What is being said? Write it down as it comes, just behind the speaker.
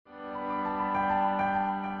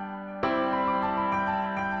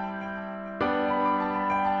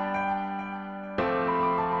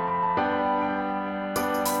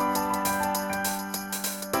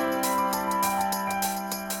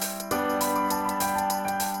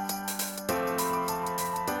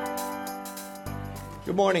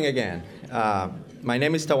Good morning again. My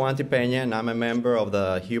name is Tawanti Peña, and I'm a member of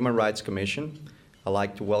the Human Rights Commission. I'd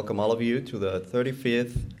like to welcome all of you to the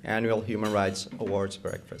 35th Annual Human Rights Awards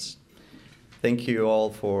Breakfast. Thank you all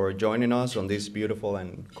for joining us on this beautiful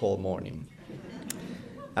and cold morning.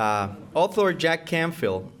 Author Jack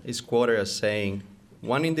Canfield is quoted as saying,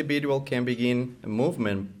 "One individual can begin a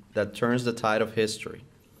movement that turns the tide of history."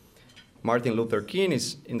 Martin Luther King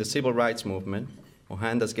is in the civil rights movement.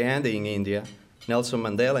 Mohandas Gandhi in India, Nelson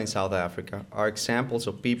Mandela in South Africa are examples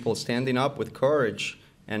of people standing up with courage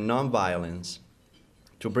and nonviolence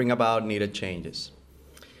to bring about needed changes.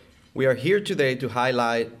 We are here today to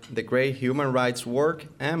highlight the great human rights work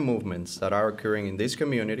and movements that are occurring in this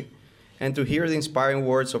community and to hear the inspiring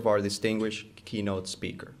words of our distinguished keynote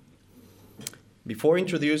speaker. Before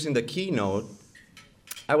introducing the keynote,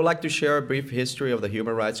 I would like to share a brief history of the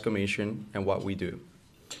Human Rights Commission and what we do.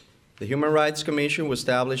 The Human Rights Commission was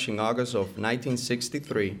established in August of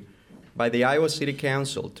 1963 by the Iowa City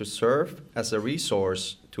Council to serve as a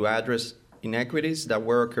resource to address inequities that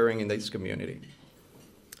were occurring in this community.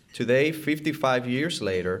 Today, 55 years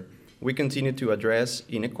later, we continue to address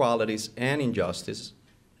inequalities and injustice,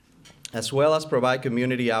 as well as provide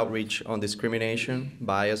community outreach on discrimination,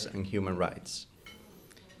 bias, and human rights.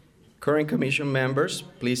 Current Commission members,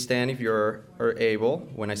 please stand if you're able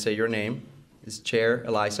when I say your name. Is Chair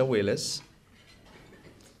Eliza Willis,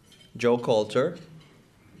 Joe Coulter,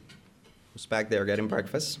 who's back there getting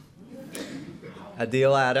breakfast,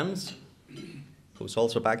 Adil Adams, who's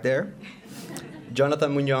also back there,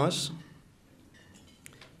 Jonathan Munoz,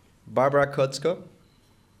 Barbara Kutzko,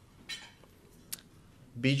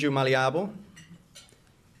 Biju Maliabo,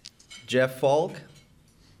 Jeff Falk,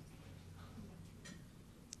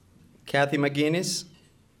 Kathy McGuinness,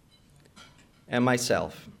 and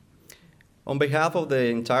myself. On behalf of the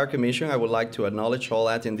entire Commission, I would like to acknowledge all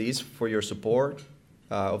attendees for your support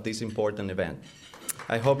of this important event.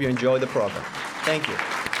 I hope you enjoy the program. Thank you.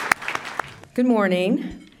 Good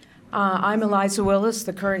morning. I'm Eliza Willis,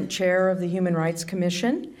 the current chair of the Human Rights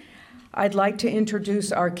Commission. I'd like to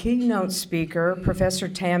introduce our keynote speaker, Professor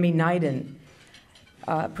Tammy Neiden.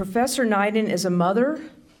 Professor Neiden is a mother,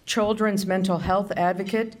 children's mental health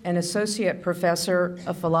advocate, and associate professor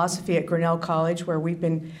of philosophy at Grinnell College, where we've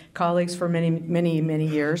been colleagues for many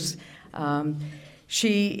years.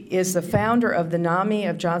 She is the founder of the NAMI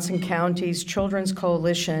of Johnson County's Children's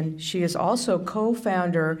Coalition. She is also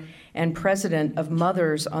co-founder and president of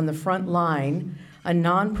Mothers on the Front Line, a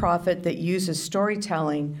nonprofit that uses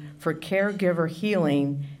storytelling for caregiver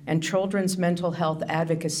healing and children's mental health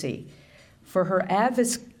advocacy. For her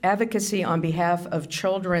advocacy on behalf of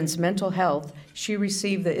children's mental health, she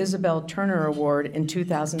received the Isabel Turner Award in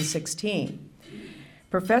 2016.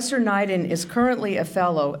 Professor Neiden is currently a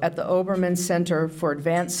fellow at the Obermann Center for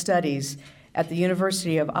Advanced Studies at the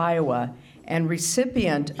University of Iowa and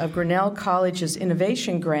recipient of Grinnell College's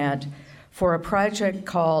Innovation Grant for a project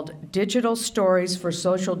called Digital Stories for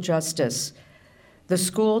Social Justice, the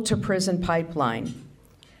School to Prison Pipeline.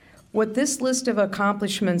 What this list of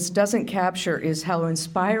accomplishments doesn't capture is how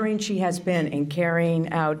inspiring she has been in carrying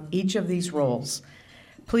out each of these roles.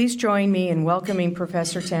 Please join me in welcoming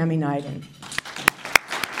Professor Tammy Neiden.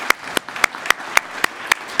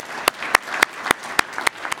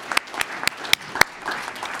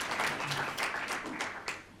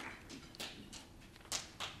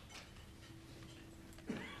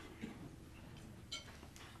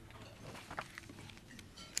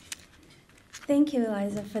 Thank you,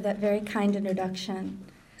 Eliza, for that very kind introduction.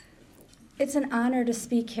 It's an honor to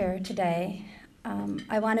speak here today.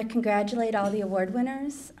 I want to congratulate all the award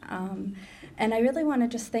winners, and I really want to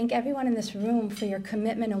just thank everyone in this room for your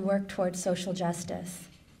commitment and work towards social justice.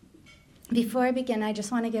 Before I begin, I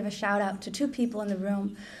just want to give a shout out to two people in the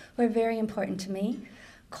room who are very important to me.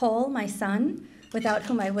 Cole, my son, without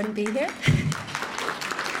whom I wouldn't be here.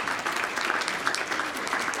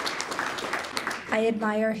 I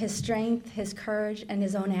admire his strength, his courage, and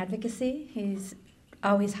his own advocacy. He's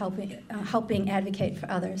always helping advocate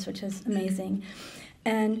for others, which is amazing.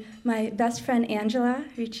 And my best friend, Angela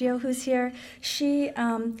Riccio, who's here, she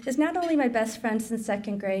is not only my best friend since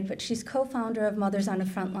second grade, but she's co-founder of Mothers on the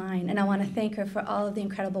Front Line, and I want to thank her for all of the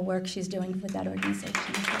incredible work she's doing with that organization.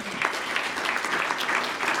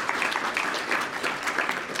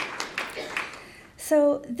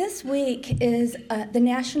 So this week is the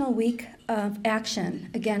National Week of Action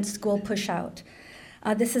Against School Pushout.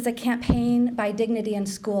 This is a campaign by Dignity in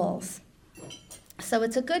Schools. So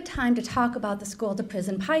it's a good time to talk about the school to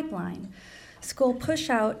prison pipeline. School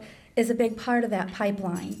pushout is a big part of that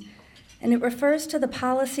pipeline, and it refers to the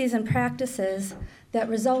policies and practices that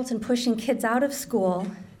result in pushing kids out of school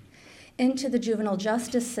into the juvenile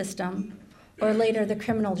justice system or later the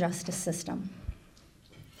criminal justice system.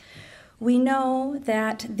 We know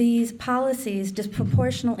that these policies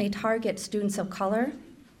disproportionately target students of color,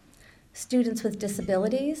 students with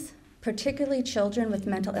disabilities, particularly children with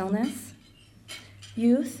mental illness,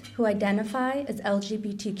 youth who identify as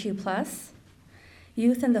LGBTQ+,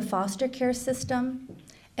 youth in the foster care system,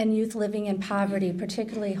 and youth living in poverty,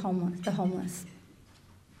 particularly the homeless.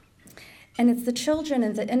 And it's the children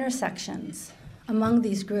in the intersections among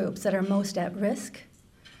these groups that are most at risk,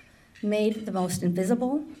 made the most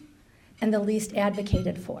invisible, and the least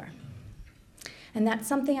advocated for. And that's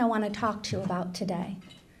something I want to talk to you about today,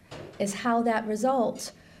 is how that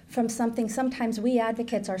results from something sometimes we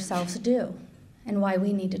advocates ourselves do, and why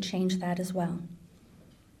we need to change that as well.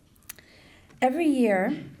 Every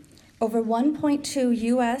year, over 1.2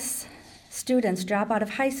 U.S. students drop out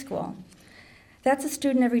of high school. That's a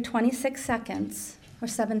student every 26 seconds, or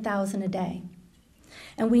 7,000 a day.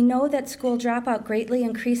 And we know that school dropout greatly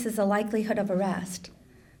increases the likelihood of arrest.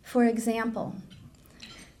 For example,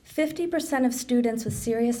 50% of students with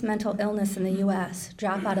serious mental illness in the U.S.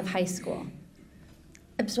 drop out of high school.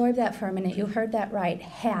 Absorb that for a minute. You heard that right.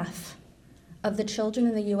 Half of the children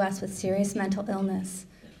in the U.S. with serious mental illness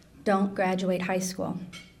don't graduate high school.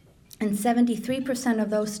 And 73% of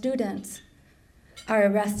those students are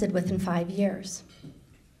arrested within 5 years.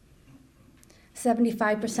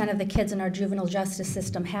 75% of the kids in our juvenile justice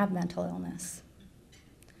system have mental illness.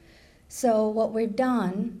 So what we've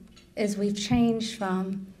done is we've changed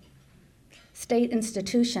from state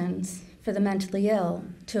institutions for the mentally ill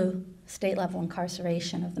to state-level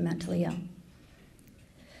incarceration of the mentally ill.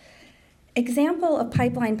 Example of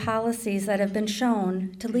pipeline policies that have been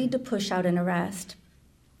shown to lead to push-out and arrest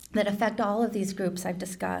that affect all of these groups I've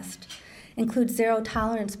discussed include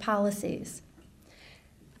zero-tolerance policies.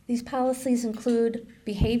 These policies include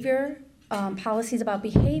policies about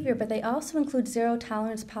behavior, but they also include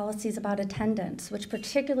zero-tolerance policies about attendance, which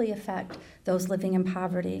particularly affect those living in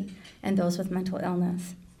poverty and those with mental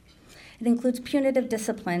illness. It includes punitive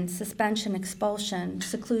discipline, suspension, expulsion,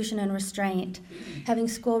 seclusion and restraint, having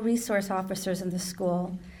school resource officers in the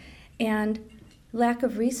school, and lack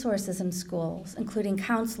of resources in schools, including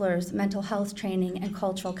counselors, mental health training, and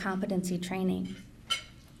cultural competency training.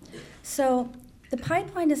 So the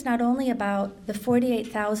pipeline is not only about the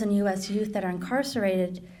 48,000 U.S. youth that are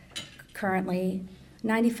incarcerated currently,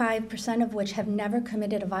 95% of which have never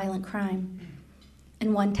committed a violent crime, and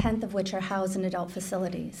 1/10 of which are housed in adult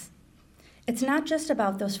facilities. It's not just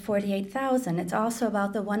about those 48,000, it's also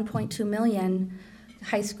about the 1.2 million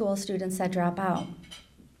high school students that drop out.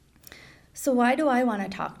 So why do I want to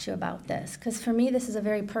talk to you about this? Because for me, this is a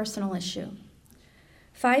very personal issue.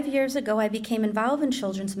 5 years ago, I became involved in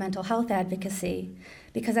children's mental health advocacy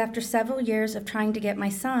because after several years of trying to get my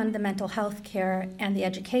son the mental health care and the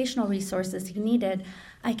educational resources he needed,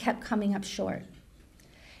 I kept coming up short.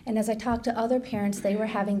 And as I talked to other parents, they were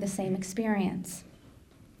having the same experience.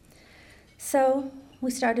 So we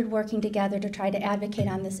started working together to try to advocate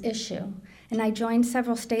on this issue. And I joined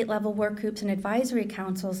several state-level work groups and advisory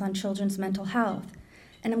councils on children's mental health.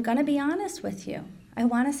 And I'm going to be honest with you. I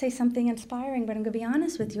want to say something inspiring, but I'm going to be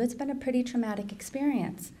honest with you. It's been a pretty traumatic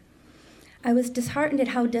experience. I was disheartened at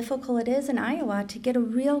how difficult it is in Iowa to get a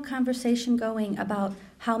real conversation going about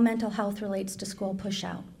how mental health relates to school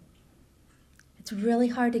push-out. It's really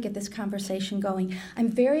hard to get this conversation going. I'm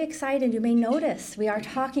very excited. You may notice we are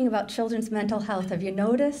talking about children's mental health. Have you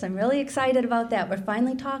noticed? I'm really excited about that. We're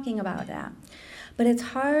finally talking about that. But it's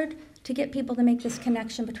hard to get people to make this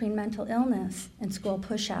connection between mental illness and school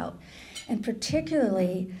push-out, and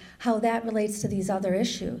particularly how that relates to these other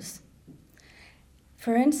issues.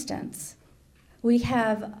 For instance, we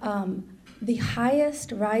have the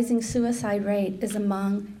highest rising suicide rate is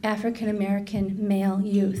among African American male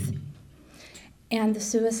youth. And the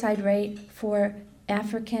suicide rate for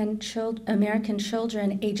African American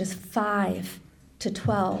children ages 5 to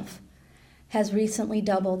 12 has recently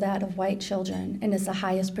doubled that of white children and is the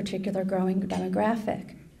highest particular growing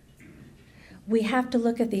demographic. We have to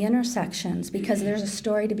look at the intersections because there's a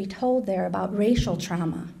story to be told there about racial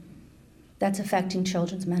trauma that's affecting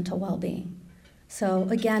children's mental well-being. So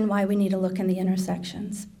again, why we need to look in the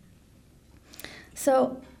intersections.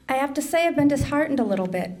 So I have to say I've been disheartened a little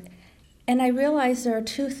bit. And I realize there are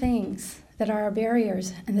two things that are our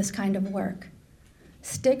barriers in this kind of work: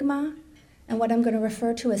 stigma and what I'm going to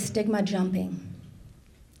refer to as stigma jumping.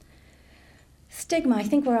 Stigma, I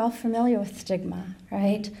think we're all familiar with stigma,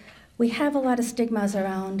 right? We have a lot of stigmas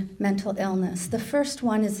around mental illness. The first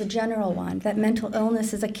one is the general one, that mental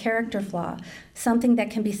illness is a character flaw, something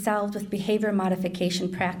that can be solved with behavior modification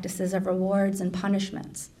practices of rewards and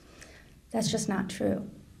punishments. That's just not true.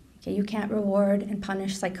 Okay, you can't reward and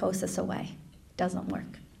punish psychosis away. It doesn't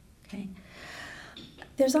work. Okay.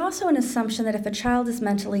 There's also an assumption that if a child is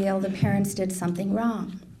mentally ill, the parents did something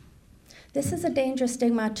wrong. This is a dangerous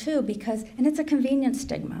stigma too, and it's a convenient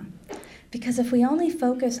stigma. Because if we only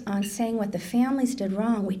focus on saying what the families did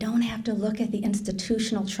wrong, we don't have to look at the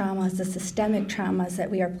institutional traumas, the systemic traumas that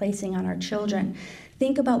we are placing on our children.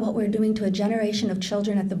 Think about what we're doing to a generation of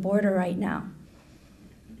children at the border right now.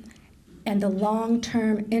 And the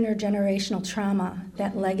long-term intergenerational trauma,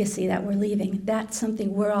 that legacy that we're leaving, that's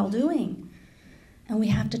something we're all doing. And we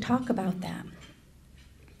have to talk about that.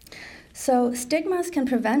 So stigmas can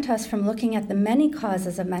prevent us from looking at the many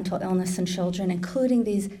causes of mental illness in children, including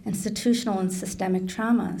these institutional and systemic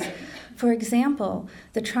traumas. For example,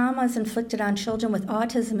 the traumas inflicted on children with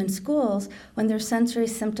autism in schools when their sensory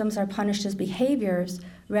symptoms are punished as behaviors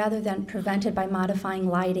rather than prevented by modifying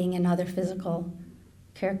lighting and other physical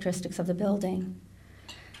characteristics of the building.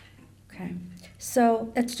 Okay,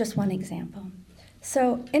 so that's just one example.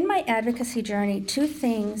 So in my advocacy journey, two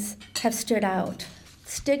things have stood out.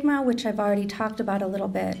 Stigma, which I've already talked about a little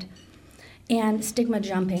bit, and stigma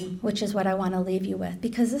jumping, which is what I want to leave you with,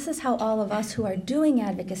 because this is how all of us who are doing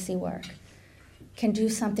advocacy work can do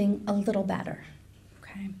something a little better.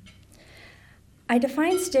 Okay. I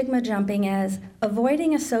define stigma jumping as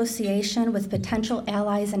avoiding association with potential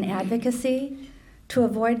allies in advocacy to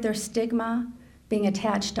avoid their stigma being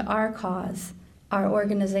attached to our cause, our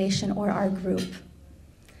organization, or our group.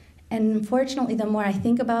 And unfortunately, the more I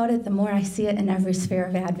think about it, the more I see it in every sphere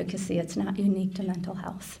of advocacy. It's not unique to mental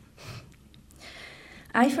health.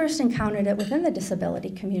 I first encountered it within the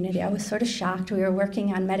disability community. I was sort of shocked. We were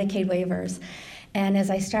working on Medicaid waivers. And as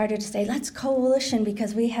I started to say, let's coalition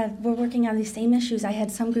because we're working on these same issues, I had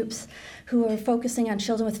some groups who were focusing on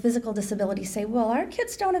children with physical disabilities say, well, our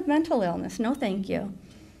kids don't have mental illness. No, thank you.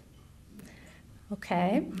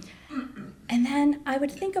 Okay. And then I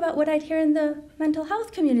would think about what I'd hear in the mental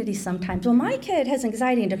health community sometimes. Well, my kid has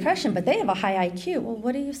anxiety and depression, but they have a high IQ. Well,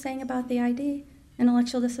 what are you saying about the ID,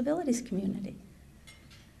 intellectual disabilities community?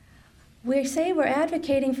 We say we're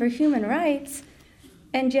advocating for human rights,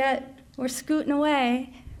 and yet we're scooting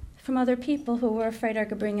away from other people who we're afraid are going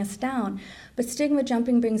to bring us down. But stigma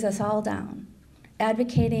jumping brings us all down.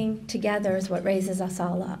 Advocating together is what raises us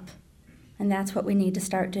all up. And that's what we need to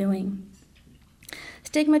start doing.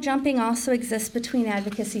 Stigma jumping also exists between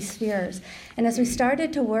advocacy spheres. And as we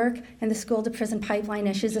started to work in the school to prison pipeline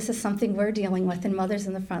issues, this is something we're dealing with in Mothers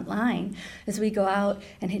in the Front Line. As we go out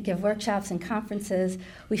and give workshops and conferences,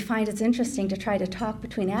 we find it's interesting to try to talk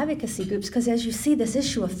between advocacy groups because as you see, this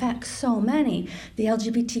issue affects so many. The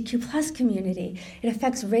LGBTQ plus community, it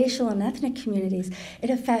affects racial and ethnic communities, it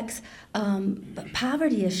affects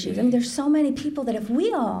poverty issues. I mean, there's so many people that if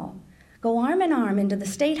we all go arm in arm into the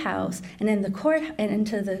State House and in the court and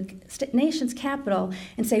into the nation's capital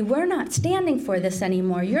and say, we're not standing for this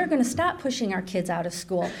anymore. You're going to stop pushing our kids out of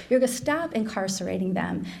school. You're going to stop incarcerating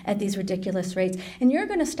them at these ridiculous rates. And you're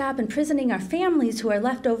going to stop imprisoning our families who are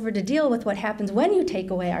left over to deal with what happens when you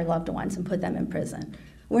take away our loved ones and put them in prison.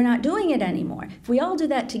 We're not doing it anymore. If we all do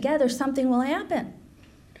that together, something will happen.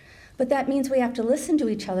 But that means we have to listen to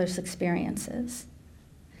each other's experiences.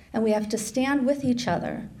 And we have to stand with each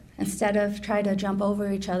other instead of try to jump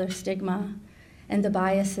over each other's stigma and the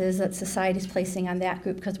biases that society is placing on that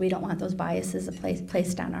group because we don't want those biases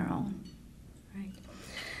placed on our own. Right.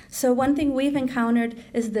 So one thing we've encountered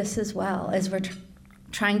is this as well, as we're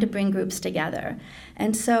trying to bring groups together.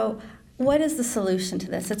 And so what is the solution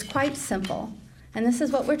to this? It's quite simple. And this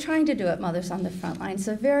is what we're trying to do at Mothers on the Front Line. It's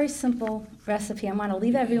a very simple recipe I want to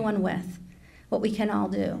leave everyone with, what we can all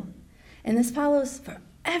do. And this follows for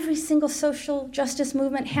every single social justice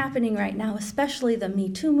movement happening right now, especially the Me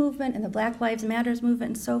Too movement and the Black Lives Matters movement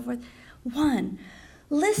and so forth. One,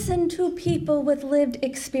 listen to people with lived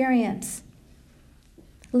experience.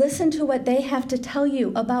 Listen to what they have to tell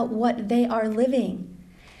you about what they are living.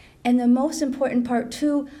 And the most important part,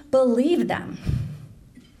 two, believe them.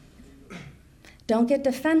 Don't get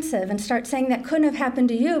defensive and start saying that couldn't have happened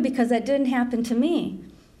to you because that didn't happen to me.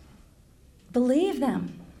 Believe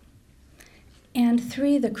them. And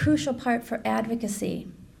three, the crucial part for advocacy.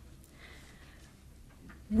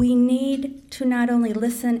 We need to not only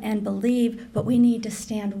listen and believe, but we need to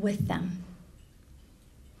stand with them.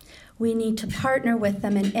 We need to partner with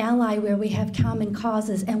them and ally where we have common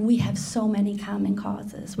causes, and we have so many common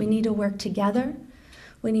causes. We need to work together.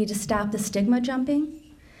 We need to stop the stigma jumping,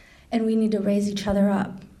 and we need to raise each other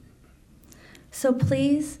up. So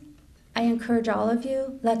please, I encourage all of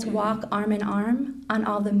you, let's walk arm in arm on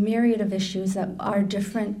all the myriad of issues that our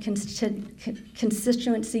different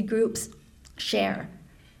constituency groups share.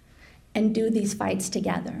 and do these fights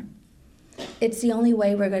together. It's the only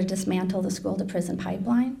way we're going to dismantle the school-to-prison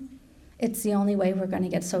pipeline. It's the only way we're going to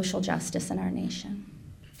get social justice in our nation.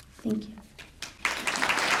 Thank you.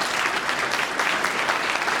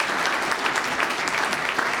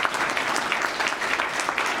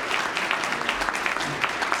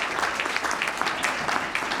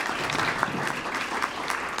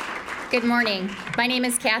 Good morning. My name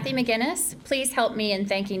is Kathy McGinnis. Please help me in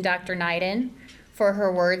thanking Dr. Neiden for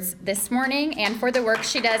her words this morning and for the work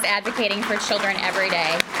she does advocating for children every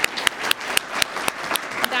day.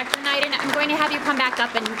 Dr. Neiden, I'm going to have you come back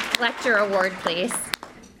up and collect your award, please.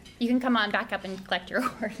 You can come on back up and collect your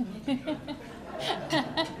award.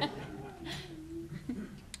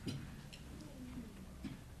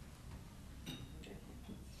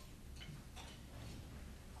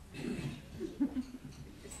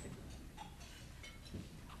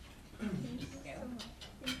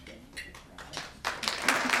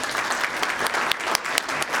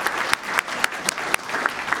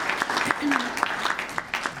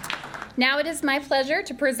 Now it is my pleasure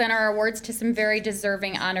to present our awards to some very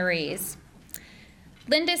deserving honorees.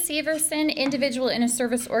 Linda Severson, Individual in a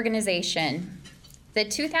Service Organization. The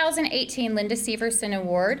 2018 Linda Severson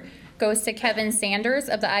Award goes to Kevin Sanders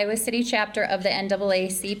of the Iowa City chapter of the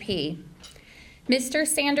NAACP. Mr.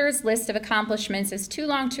 Sanders' list of accomplishments is too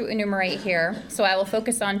long to enumerate here, so I will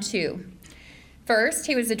focus on two. First,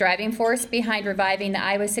 he was the driving force behind reviving the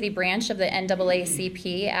Iowa City branch of the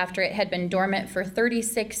NAACP after it had been dormant for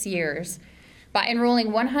 36 years by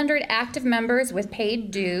enrolling 100 active members with paid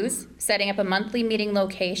dues, setting up a monthly meeting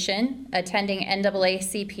location, attending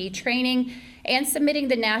NAACP training, and submitting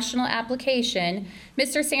the national application.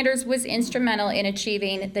 Mr. Sanders was instrumental in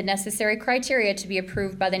achieving the necessary criteria to be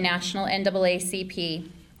approved by the national NAACP.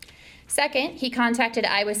 Second, he contacted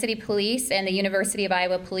Iowa City Police and the University of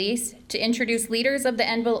Iowa Police to introduce leaders of the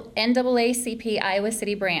NAACP Iowa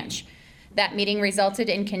City branch. That meeting resulted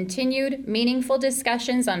in continued, meaningful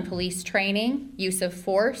discussions on police training, use of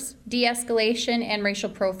force, de-escalation, and racial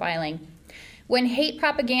profiling. When hate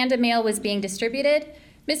propaganda mail was being distributed,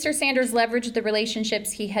 Mr. Sanders leveraged the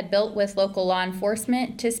relationships he had built with local law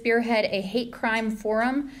enforcement to spearhead a hate crime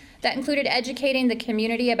forum that included educating the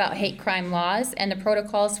community about hate crime laws and the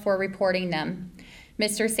protocols for reporting them.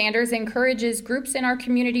 Mr. Sanders encourages groups in our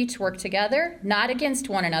community to work together, not against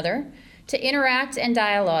one another, to interact and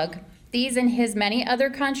dialogue. These and his many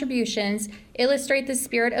other contributions illustrate the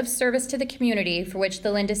spirit of service to the community for which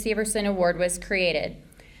the Linda Severson Award was created.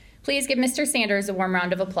 Please give Mr. Sanders a warm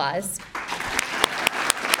round of applause.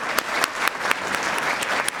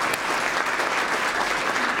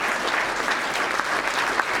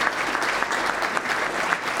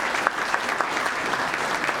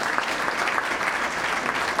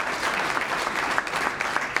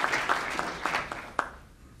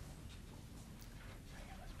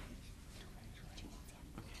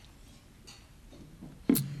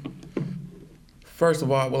 First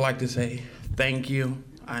of all, I would like to say thank you.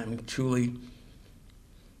 I'm truly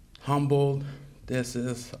humbled. This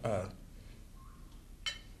is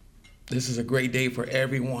a great day for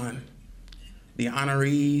everyone. The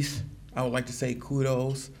honorees, I would like to say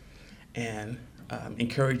kudos and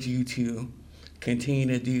encourage you to continue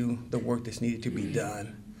to do the work that's needed to be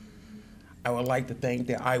done. I would like to thank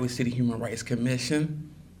the Iowa City Human Rights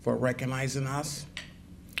Commission for recognizing us.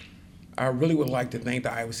 I really would like to thank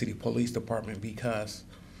the Iowa City Police Department because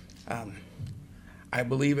I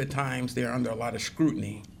believe at times they're under a lot of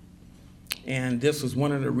scrutiny. And this was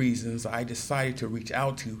one of the reasons I decided to reach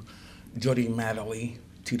out to Jody Mattingly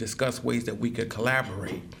to discuss ways that we could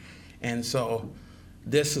collaborate. And so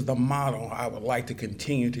this is the model I would like to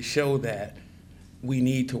continue to show that we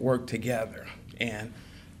need to work together. And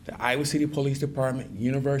the Iowa City Police Department,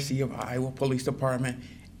 University of Iowa Police Department,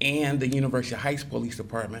 and the University of Heights Police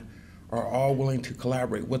Department are all willing to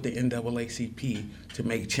collaborate with the NAACP to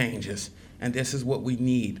make changes. And this is what we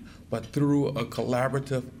need. But through a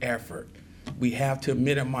collaborative effort, we have to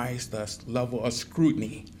minimize the level of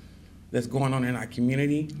scrutiny that's going on in our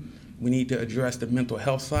community. We need to address the mental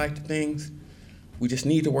health side of things. We just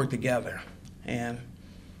need to work together. And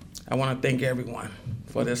I want to thank everyone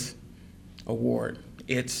for this award.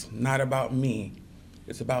 It's not about me.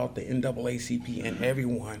 It's about the NAACP and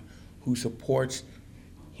everyone who supports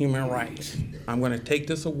human rights. I'm going to take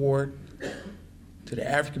this award to the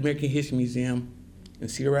African American History Museum in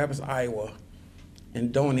Cedar Rapids, Iowa,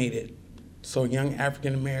 and donate it so young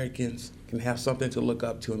African Americans can have something to look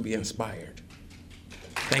up to and be inspired.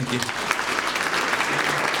 Thank you.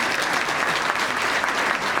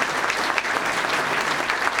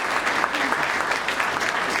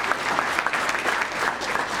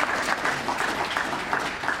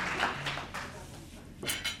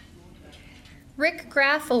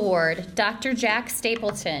 Graff Award, Dr. Jack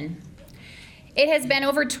Stapleton. It has been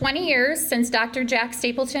over 20 years since Dr. Jack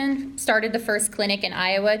Stapleton started the first clinic in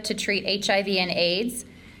Iowa to treat HIV and AIDS,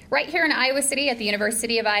 right here in Iowa City at the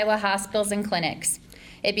University of Iowa Hospitals and Clinics.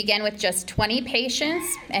 It began with just 20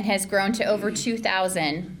 patients and has grown to over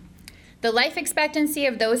 2,000. The life expectancy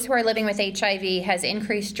of those who are living with HIV has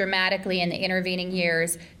increased dramatically in the intervening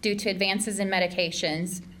years due to advances in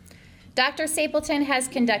medications. Dr. Stapleton has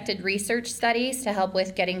conducted research studies to help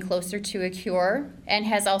with getting closer to a cure and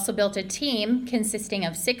has also built a team consisting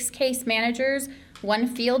of 6 case managers, 1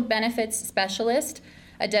 field benefits specialist,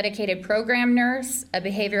 a dedicated program nurse, a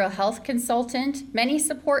behavioral health consultant, many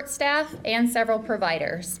support staff, and several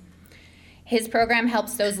providers. His program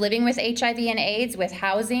helps those living with HIV and AIDS with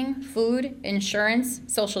housing, food, insurance,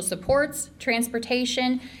 social supports,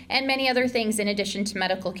 transportation, and many other things in addition to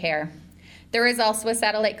medical care. There is also a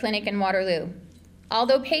satellite clinic in Waterloo.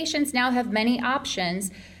 Although patients now have many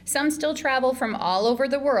options, some still travel from all over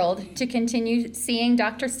the world to continue seeing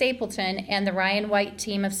Dr. Stapleton and the Ryan White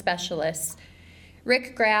team of specialists.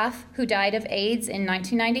 Rick Graff, who died of AIDS in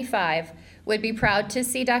 1995, would be proud to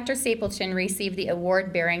see Dr. Stapleton receive the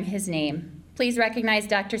award bearing his name. Please recognize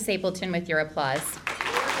Dr. Stapleton with your applause.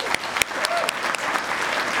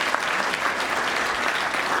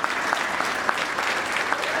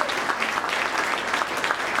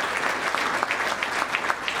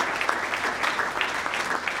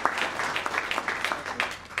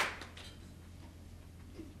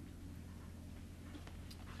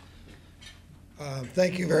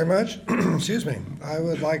 Thank you very much. Excuse me. I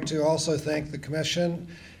would like to also thank the commission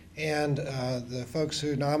and the folks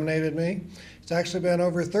who nominated me. It's actually been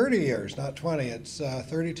over 30 years, not 20. It's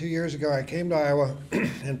 32 years ago I came to Iowa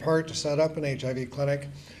in part to set up an HIV clinic,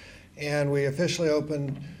 and we officially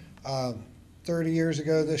opened 30 years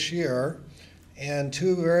ago this year. And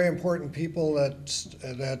 2 very important people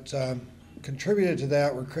that contributed to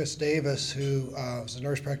that were Chris Davis, who was a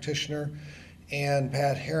nurse practitioner, and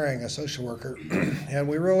Pat Herring, a social worker. And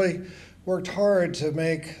we really worked hard to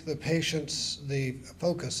make the patients the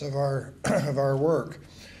focus of our work.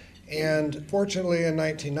 And fortunately in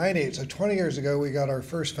 1998, so 20 years ago, we got our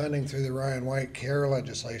first funding through the Ryan White care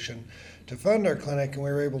legislation to fund our clinic, and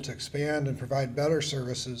we were able to expand and provide better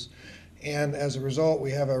services. And as a result,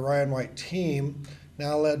 we have a Ryan White team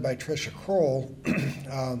now led by Tricia Kroll,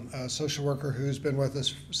 a social worker who's been with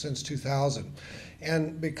us since 2000.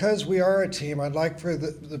 And because we are a team, I'd like for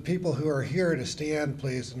the people who are here to stand,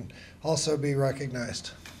 please, and also be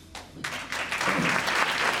recognized.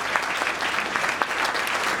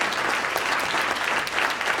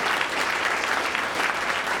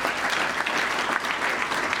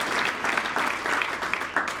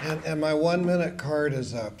 And my 1-minute card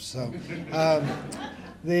is up. So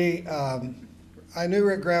I knew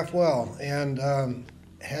Rick Graff well, and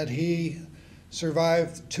had he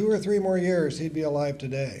survived 2 or 3 more years, he'd be alive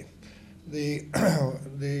today.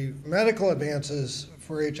 The medical advances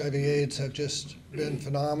for HIV/AIDS have just been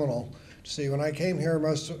phenomenal to see. When I came here,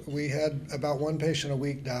 we had about 1 patient a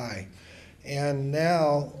week die, and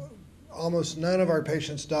now almost none of our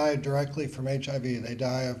patients die directly from HIV. They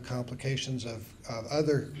die of complications of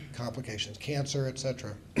other complications, cancer,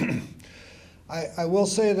 etc. I will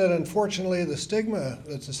say that unfortunately the stigma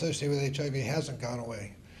that's associated with HIV hasn't gone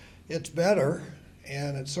away. It's better,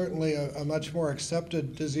 and it's certainly a much more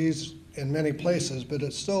accepted disease in many places, but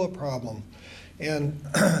it's still a problem. And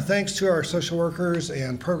thanks to our social workers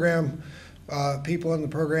and program people in the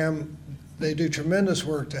program, they do tremendous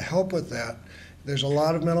work to help with that. There's a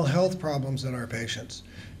lot of mental health problems in our patients.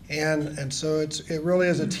 And so it really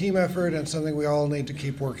is a team effort and something we all need to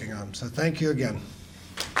keep working on. So thank you again.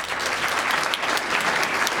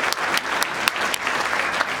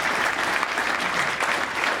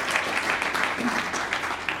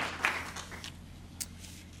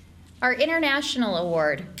 Our International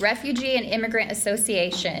Award, Refugee and Immigrant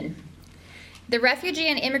Association. The Refugee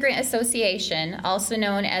and Immigrant Association, also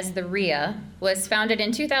known as the RIA, was founded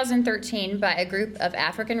in 2013 by a group of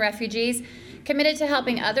African refugees committed to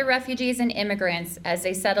helping other refugees and immigrants as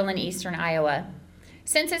they settle in eastern Iowa.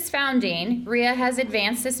 Since its founding, RIA has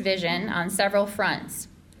advanced this vision on several fronts.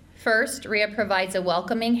 First, RIA provides a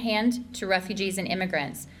welcoming hand to refugees and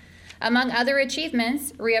immigrants. Among other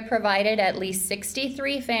achievements, RIA provided at least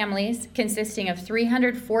 63 families consisting of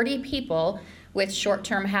 340 people with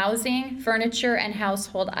short-term housing, furniture, and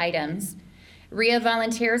household items. RIA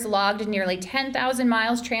volunteers logged nearly 10,000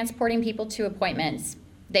 miles transporting people to appointments.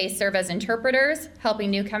 They serve as interpreters, helping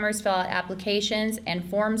newcomers fill out applications and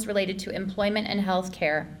forms related to employment and health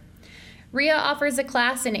care. RIA offers a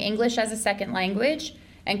class in English as a second language,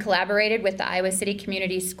 and collaborated with the Iowa City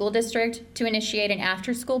Community School District to initiate an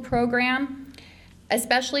after-school program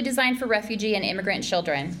especially designed for refugee and immigrant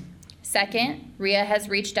children. Second, RIA has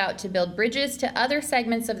reached out to build bridges to other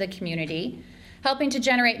segments of the community, helping to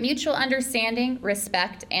generate mutual understanding,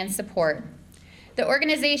 respect, and support. The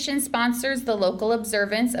organization sponsors the local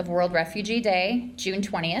observance of World Refugee Day, June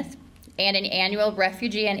 20th, and an annual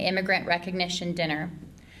Refugee and Immigrant Recognition Dinner.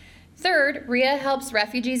 Third, RIA helps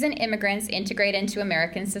refugees and immigrants integrate into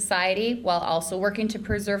American society while also working to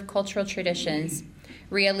preserve cultural traditions.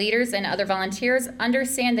 RIA leaders and other volunteers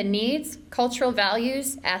understand the needs, cultural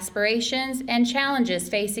values, aspirations, and challenges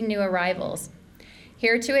facing new arrivals.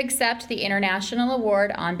 Here to accept the International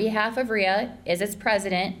Award on behalf of RIA is its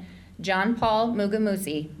president, John Paul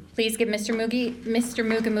Mugamuzi. Please give Mr.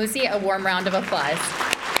 Mugamuzi a warm round of applause.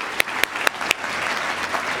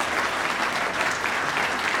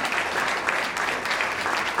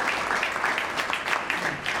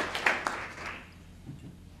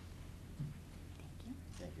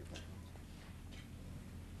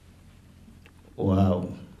 Wow.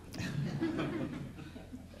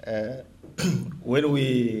 When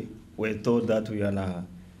we were told that we are gonna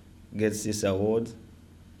get this award,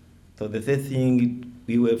 so the third thing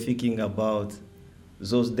we were thinking about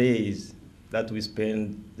those days that we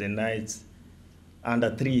spend the nights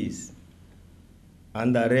under trees,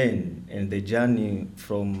 under rain, and the journey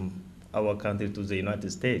from our country to the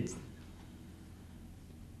United States.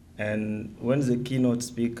 And when the keynote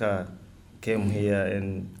speaker came here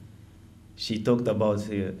and she talked about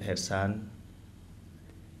her son,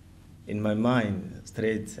 in my mind,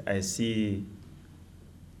 straight, I see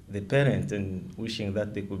the parent and wishing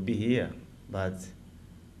that they could be here, but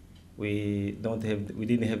we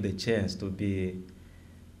didn't have the chance to be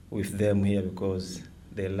with them here because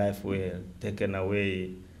their life were taken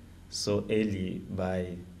away so early by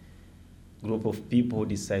a group of people who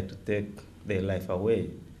decide to take their life away.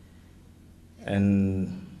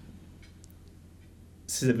 And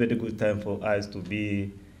this is a very good time for us to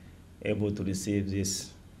be able to receive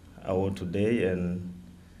this award today, and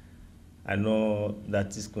I know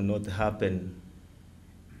that this could not happen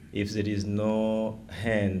if there is no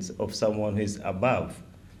hands of someone who is above.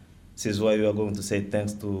 This is why we are going to say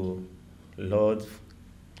thanks to Lord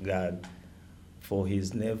God for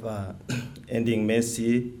his never-ending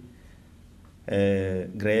mercy,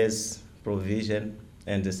 grace, provision,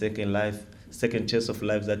 and the second chance of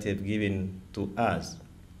life that he has given to us.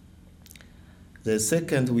 The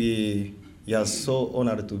second, we are so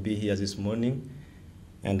honored to be here this morning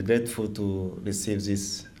and grateful to receive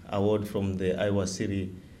this award from the Iowa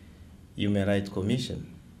City Human Rights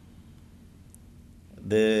Commission.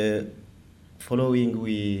 The following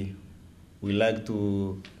we like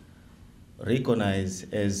to recognize,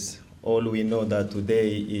 as all we know that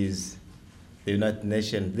today is the United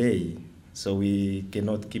Nations Day, so we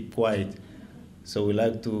cannot keep quiet. So we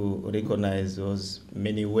like to recognize those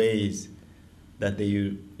many ways that the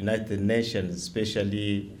United Nations,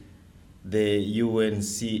 especially the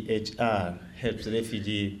UNCHR, helps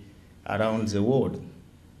refugees around the world.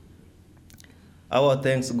 Our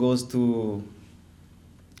thanks goes to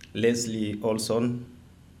Leslie Olson,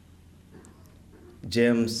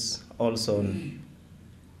 James Olson,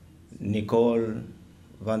 Nicole,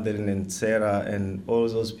 Vanderin, and Sarah, and all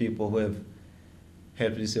those people who have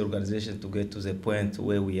helped this organization to get to the point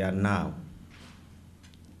where we are now.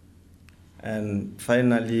 And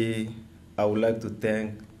finally, I would like to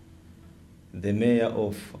thank the mayor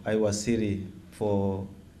of Iowa City for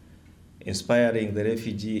inspiring the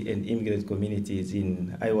refugee and immigrant communities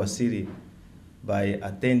in Iowa City by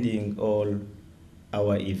attending all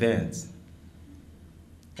our events.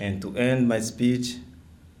 And to end my speech,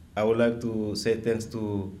 I would like to say thanks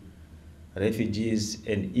to refugees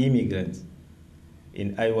and immigrants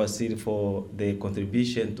in Iowa City for their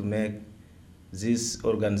contribution to make this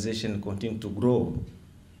organization continue to grow.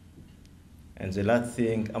 And the last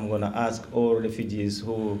thing, I'm gonna ask all refugees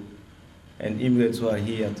and immigrants who are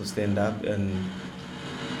here to stand up, and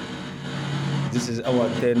this is our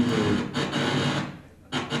turn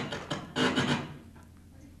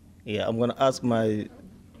I'm gonna ask my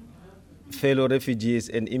fellow refugees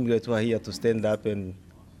and immigrants who are here to stand up and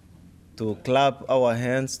to clap our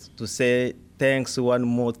hands to say thanks one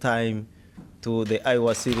more time to the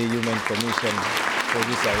Iowa City Human Commission for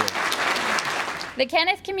this award. The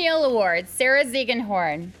Kenneth Camille Award, Sarah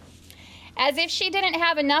Ziegenhorn. As if she didn't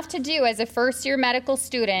have enough to do as a first-year medical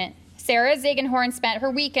student, Sarah Ziegenhorn spent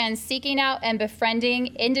her weekends seeking out and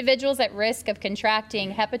befriending individuals at risk of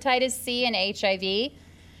contracting hepatitis C and HIV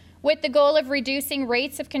with the goal of reducing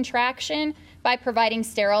rates of contraction, by providing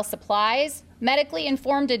sterile supplies, medically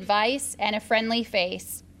informed advice, and a friendly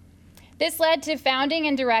face. This led to founding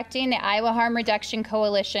and directing the Iowa Harm Reduction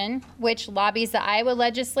Coalition, which lobbies the Iowa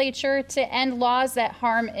legislature to end laws that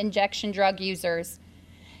harm injection drug users.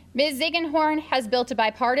 Ms. Ziegenhorn has built a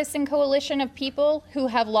bipartisan coalition of people who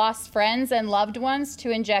have lost friends and loved ones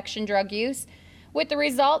to injection drug use, with the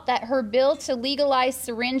result that her bill to legalize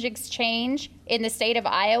syringe exchange in the state of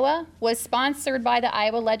Iowa was sponsored by the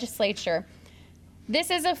Iowa legislature.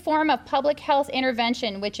 This is a form of public health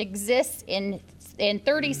intervention which exists in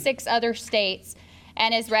 36 other states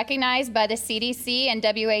and is recognized by the CDC and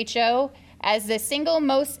WHO as the single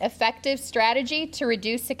most effective strategy to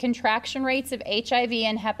reduce the contraction rates of HIV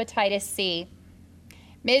and hepatitis C.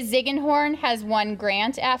 Ms. Ziegenhorn has won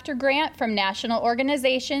grant after grant from national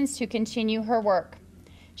organizations to continue her work.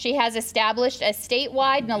 She has established a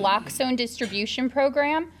statewide naloxone distribution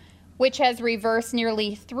program, which has reversed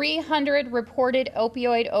nearly 300 reported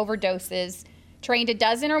opioid overdoses, trained a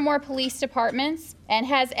dozen or more police departments, and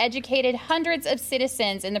has educated hundreds of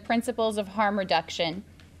citizens in the principles of harm reduction.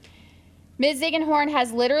 Ms. Ziegenhorn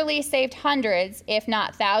has literally saved hundreds, if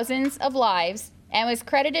not thousands, of lives, and was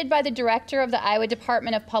credited by the director of the Iowa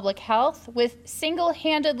Department of Public Health with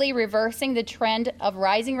single-handedly reversing the trend of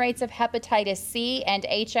rising rates of hepatitis C and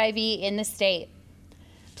HIV in the state.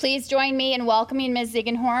 Please join me in welcoming Ms.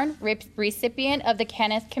 Ziegenhorn, recipient of the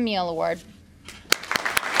Kenneth Camille Award.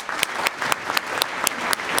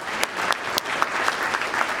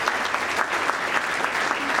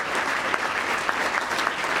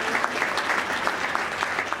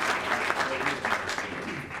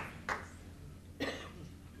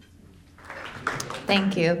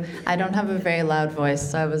 Thank you. I don't have a very loud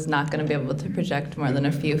voice, so I was not going to be able to project more than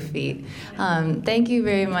a few feet. Thank you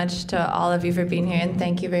very much to all of you for being here, and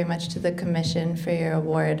thank you very much to the Commission for your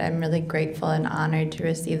award. I'm really grateful and honored to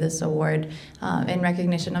receive this award in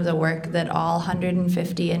recognition of the work that all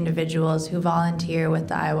 150 individuals who volunteer with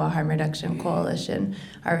the Iowa Harm Reduction Coalition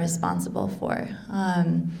are responsible for.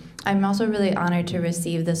 I'm also really honored to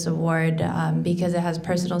receive this award because it has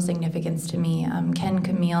personal significance to me. Ken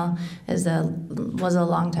Camille was a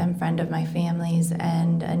longtime friend of my family's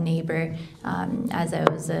and a neighbor as I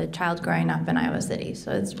was a child growing up in Iowa City.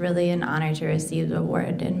 So it's really an honor to receive the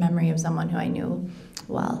award in memory of someone who I knew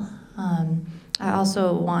well.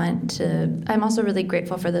 I'm also really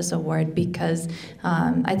grateful for this award because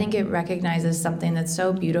I think it recognizes something that's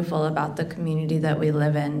so beautiful about the community that we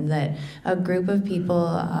live in, that a group of people,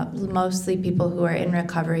 mostly people who are in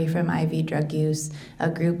recovery from IV drug use, a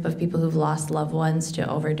group of people who've lost loved ones to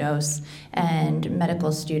overdose, and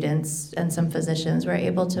medical students and some physicians were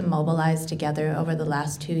able to mobilize together over the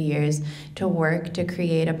last 2 years to work to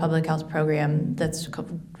create a public health program that's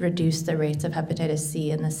reduced the rates of hepatitis C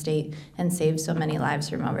in the state and saved so many lives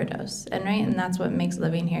from overdose. And that's what makes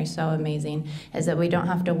living here so amazing, is that we don't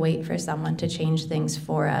have to wait for someone to change things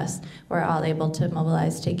for us. We're all able to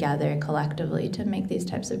mobilize together collectively to make these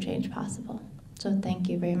types of change possible. So thank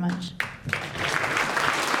you very much.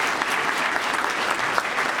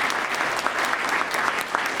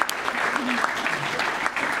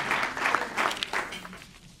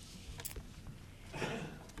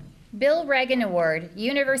 Bill Reagan Award,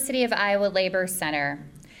 University of Iowa Labor Center.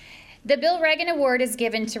 The Bill Reagan Award is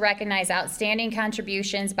given to recognize outstanding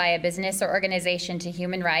contributions by a business or organization to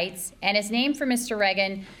human rights and is named for Mr.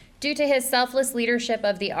 Reagan due to his selfless leadership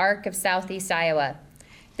of the ARC of Southeast Iowa.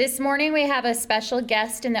 This morning we have a special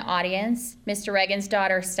guest in the audience, Mr. Reagan's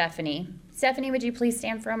daughter, Stephanie. Stephanie, would you please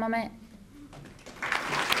stand for a moment?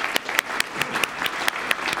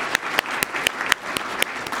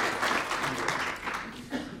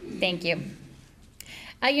 Thank you.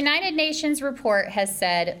 A United Nations report has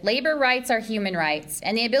said labor rights are human rights,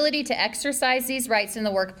 and the ability to exercise these rights in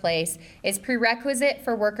the workplace is prerequisite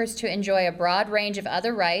for workers to enjoy a broad range of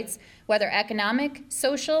other rights, whether economic,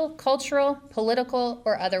 social, cultural, political,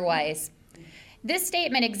 or otherwise. This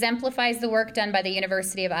statement exemplifies the work done by the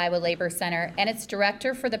University of Iowa Labor Center and its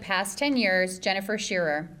director for the past 10 years, Jennifer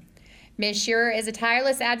Shearer. Ms. Shearer is a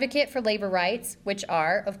tireless advocate for labor rights, which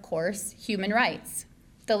are, of course, human rights.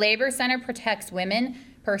 The Labor Center protects women,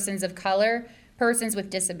 persons of color, persons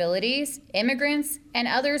with disabilities, immigrants, and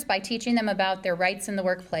others by teaching them about their rights in the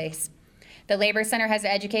workplace. The Labor Center has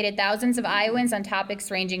educated thousands of Iowans on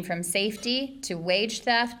topics ranging from safety to wage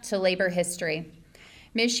theft to labor history.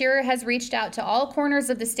 Ms. Shearer has reached out to all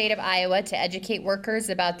corners of the state of Iowa to educate workers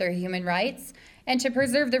about their human rights and to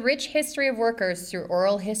preserve the rich history of workers through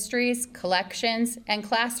oral histories, collections, and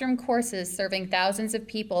classroom courses serving thousands of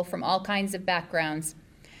people from all kinds of backgrounds.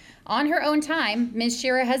 On her own time, Ms.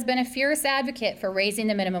 Shearer has been a fierce advocate for raising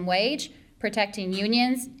the minimum wage, protecting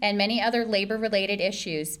unions, and many other labor-related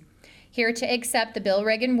issues. Here to accept the Bill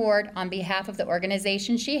Reagan Award on behalf of the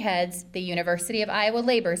organization she heads, the University of Iowa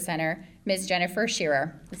Labor Center, Ms. Jennifer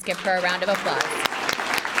Shearer. Let's give her a round of applause.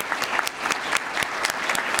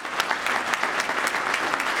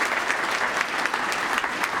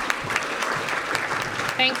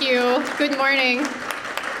 Thank you. Good morning.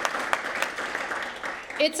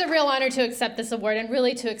 It's a real honor to accept this award, and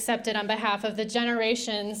really to accept it on behalf of the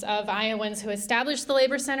generations of Iowans who established the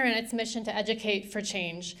Labor Center and its mission to educate for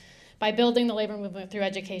change by building the labor movement through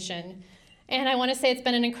education. And I want to say it's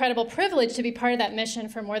been an incredible privilege to be part of that mission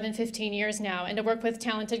for more than 15 years now, and to work with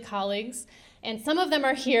talented colleagues. And some of them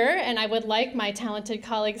are here, and I would like my talented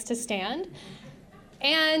colleagues to stand.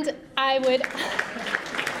 And I would...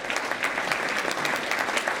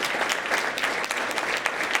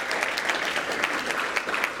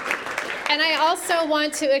 And I also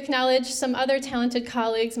want to acknowledge some other talented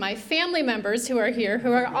colleagues, my family members who are here,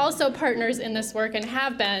 who are also partners in this work and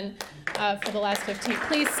have been for the last 15.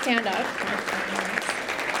 Please stand up.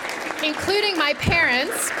 Including my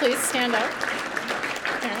parents. Please stand up.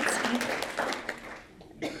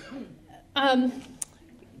 Parents.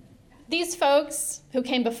 These folks who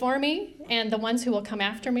came before me and the ones who will come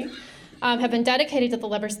after me have been dedicated to the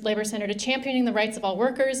Labor Center to championing the rights of all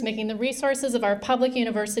workers, making the resources of our public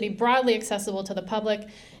university broadly accessible to the public,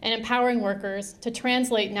 and empowering workers to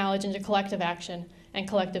translate knowledge into collective action and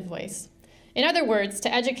collective voice. In other words,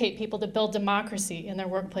 to educate people to build democracy in their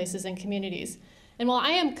workplaces and communities. And while I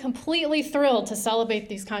am completely thrilled to celebrate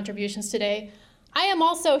these contributions today, I am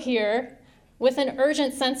also here with an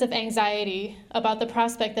urgent sense of anxiety about the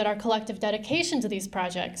prospect that our collective dedication to these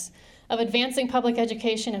projects of advancing public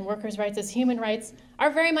education and workers' rights as human rights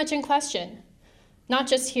are very much in question, not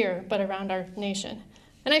just here, but around our nation.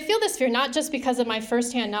 And I feel this fear not just because of my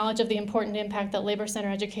firsthand knowledge of the important impact that Labor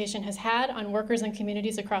Center education has had on workers and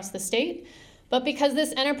communities across the state, but because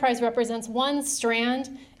this enterprise represents one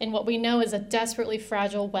strand in what we know is a desperately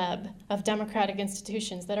fragile web of democratic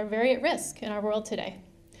institutions that are very at risk in our world today.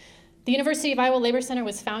 The University of Iowa Labor Center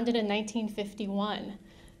was founded in 1951.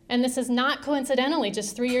 And this is not coincidentally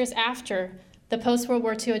just 3 years after the post-World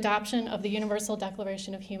War II adoption of the Universal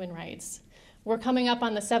Declaration of Human Rights. We're coming up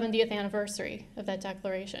on the 70th anniversary of that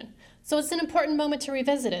declaration. So it's an important moment to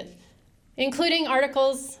revisit it, including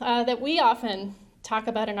articles that we often talk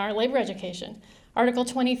about in our labor education. Article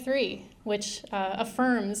 23, which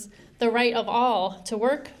affirms the right of all to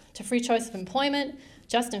work, to free choice of employment,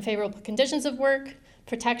 just and favorable conditions of work,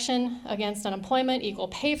 protection against unemployment, equal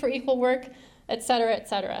pay for equal work, et cetera, et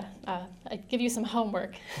cetera. I give you some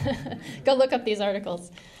homework. Go look up these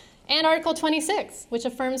articles. And Article 26, which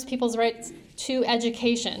affirms people's rights to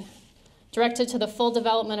education, directed to the full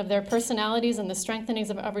development of their personalities and the strengthening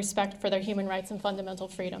of respect for their human rights and fundamental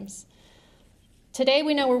freedoms. Today,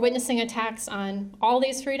 we know we're witnessing attacks on all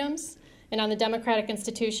these freedoms and on the democratic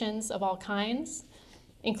institutions of all kinds,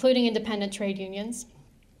 including independent trade unions.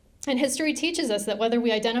 And history teaches us that whether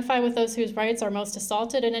we identify with those whose rights are most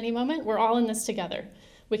assaulted at any moment, we're all in this together.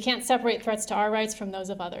 We can't separate threats to our rights from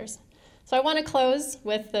those of others. So I want to close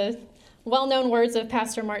with the well-known words of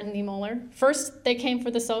Pastor Martin Niemöller. First, they came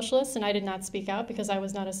for the socialists, and I did not speak out because I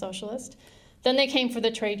was not a socialist. Then they came for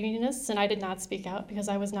the trade unionists, and I did not speak out because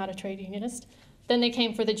I was not a trade unionist. Then they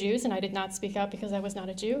came for the Jews, and I did not speak out because I was not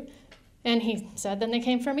a Jew. And he said, then they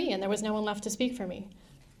came for me, and there was no one left to speak for me.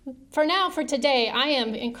 For now, for today, I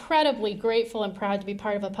am incredibly grateful and proud to be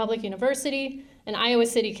part of a public university, an Iowa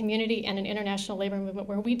City community, and an international labor movement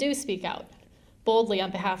where we do speak out boldly on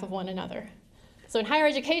behalf of one another. So in higher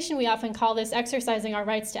education, we often call this exercising our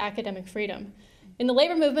rights to academic freedom. In the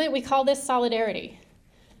labor movement, we call this solidarity.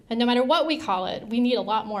 And no matter what we call it, we need a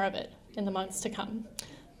lot more of it in the months to come.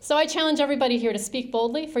 So I challenge everybody here to speak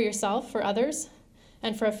boldly for yourself, for others,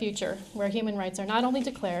 and for a future where human rights are not only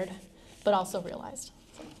declared, but also realized.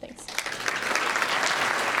 Thanks.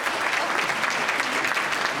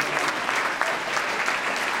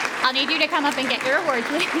 I'll need you to come up and get your award,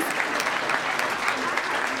 please.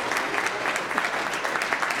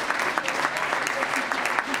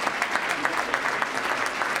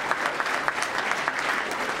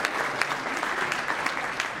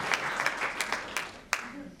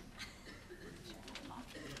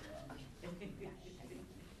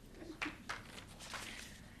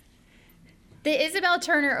 The Isabel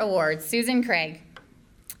Turner Award, Susan Craig.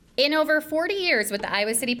 In over 40 years with the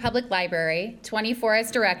Iowa City Public Library, 24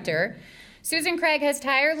 as director, Susan Craig has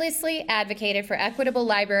tirelessly advocated for equitable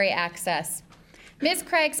library access. Ms.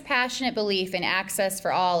 Craig's passionate belief in access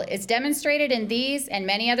for all is demonstrated in these and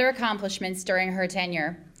many other accomplishments during her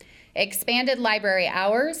tenure. Expanded library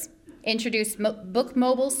hours, introduced Book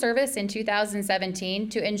Mobile service in 2017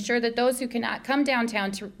 to ensure that those who cannot come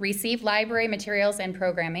downtown to receive library materials and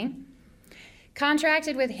programming,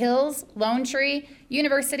 contracted with Hills, Lone Tree,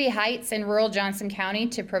 University Heights, and rural Johnson County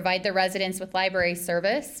to provide the residents with library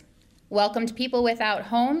service, welcomed people without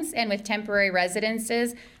homes and with temporary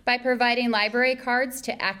residences by providing library cards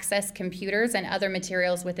to access computers and other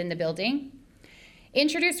materials within the building,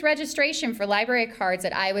 introduced registration for library cards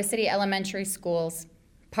at Iowa City elementary schools,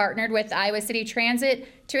 partnered with Iowa City Transit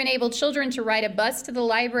to enable children to ride a bus to the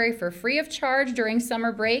library for free of charge during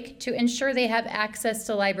summer break to ensure they have access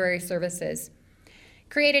to library services,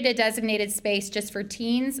 created a designated space just for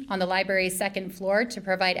teens on the library's second floor to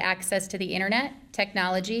provide access to the internet,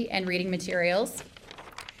 technology, and reading materials,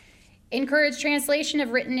 encouraged translation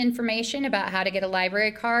of written information about how to get a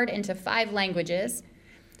library card into 5 languages,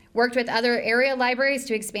 worked with other area libraries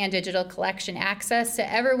to expand digital collection access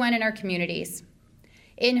to everyone in our communities.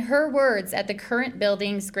 In her words at the current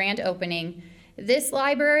building's grand opening, this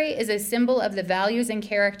library is a symbol of the values and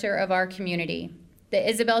character of our community. The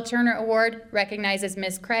Isabel Turner Award recognizes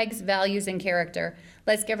Ms. Craig's values and character.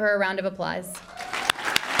 Let's give her a round of applause.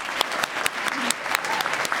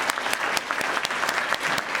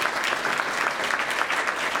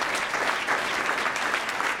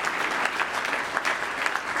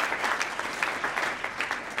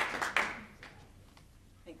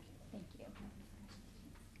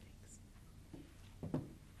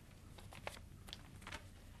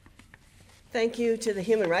 Thank you to the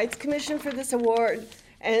Human Rights Commission for this award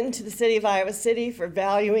and to the City of Iowa City for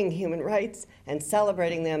valuing human rights and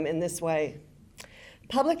celebrating them in this way.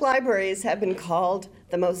 Public libraries have been called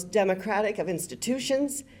the most democratic of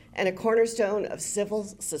institutions and a cornerstone of civil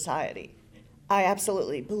society. I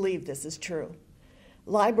absolutely believe this is true.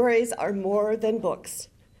 Libraries are more than books.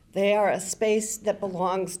 They are a space that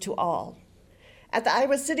belongs to all. At the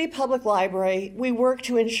Iowa City Public Library, we work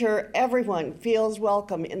to ensure everyone feels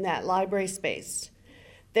welcome in that library space.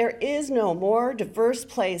 There is no more diverse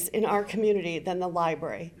place in our community than the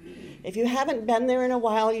library. If you haven't been there in a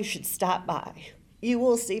while, you should stop by. You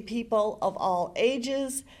will see people of all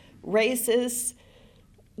ages, races,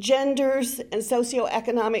 genders, and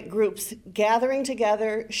socioeconomic groups gathering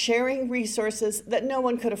together, sharing resources that no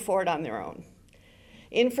one could afford on their own.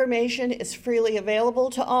 Information is freely available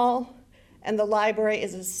to all, and the library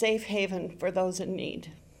is a safe haven for those in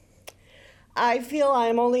need. I feel I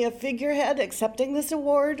am only a figurehead accepting this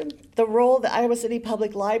award. The role the Iowa City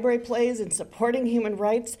Public Library plays in supporting human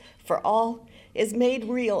rights for all is made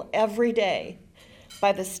real every day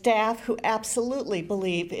by the staff who absolutely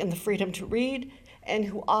believe in the freedom to read and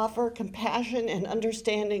who offer compassion and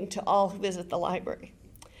understanding to all who visit the library.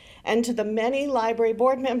 And to the many library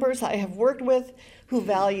board members I have worked with who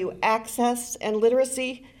value access and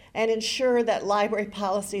literacy and ensure that library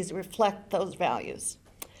policies reflect those values.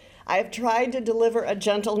 I have tried to deliver a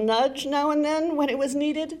gentle nudge now and then when it was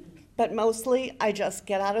needed, but mostly I just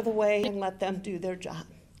get out of the way and let them do their job.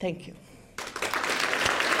 Thank you.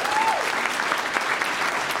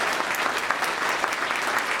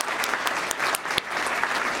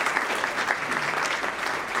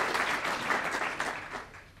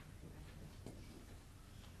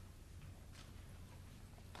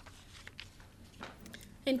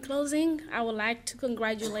 In closing, I would like to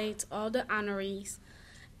congratulate all the honorees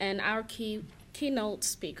and our keynote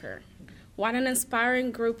speaker. What an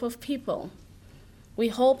inspiring group of people. We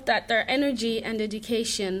hope that their energy and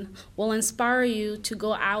dedication will inspire you to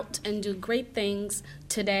go out and do great things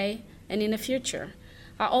today and in the future.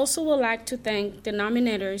 I also would like to thank the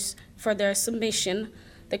nominators for their submission,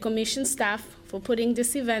 the commission staff for putting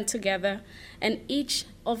this event together, and each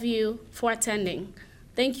of you for attending.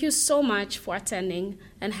 Thank you so much for attending,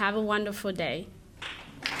 and have a wonderful day.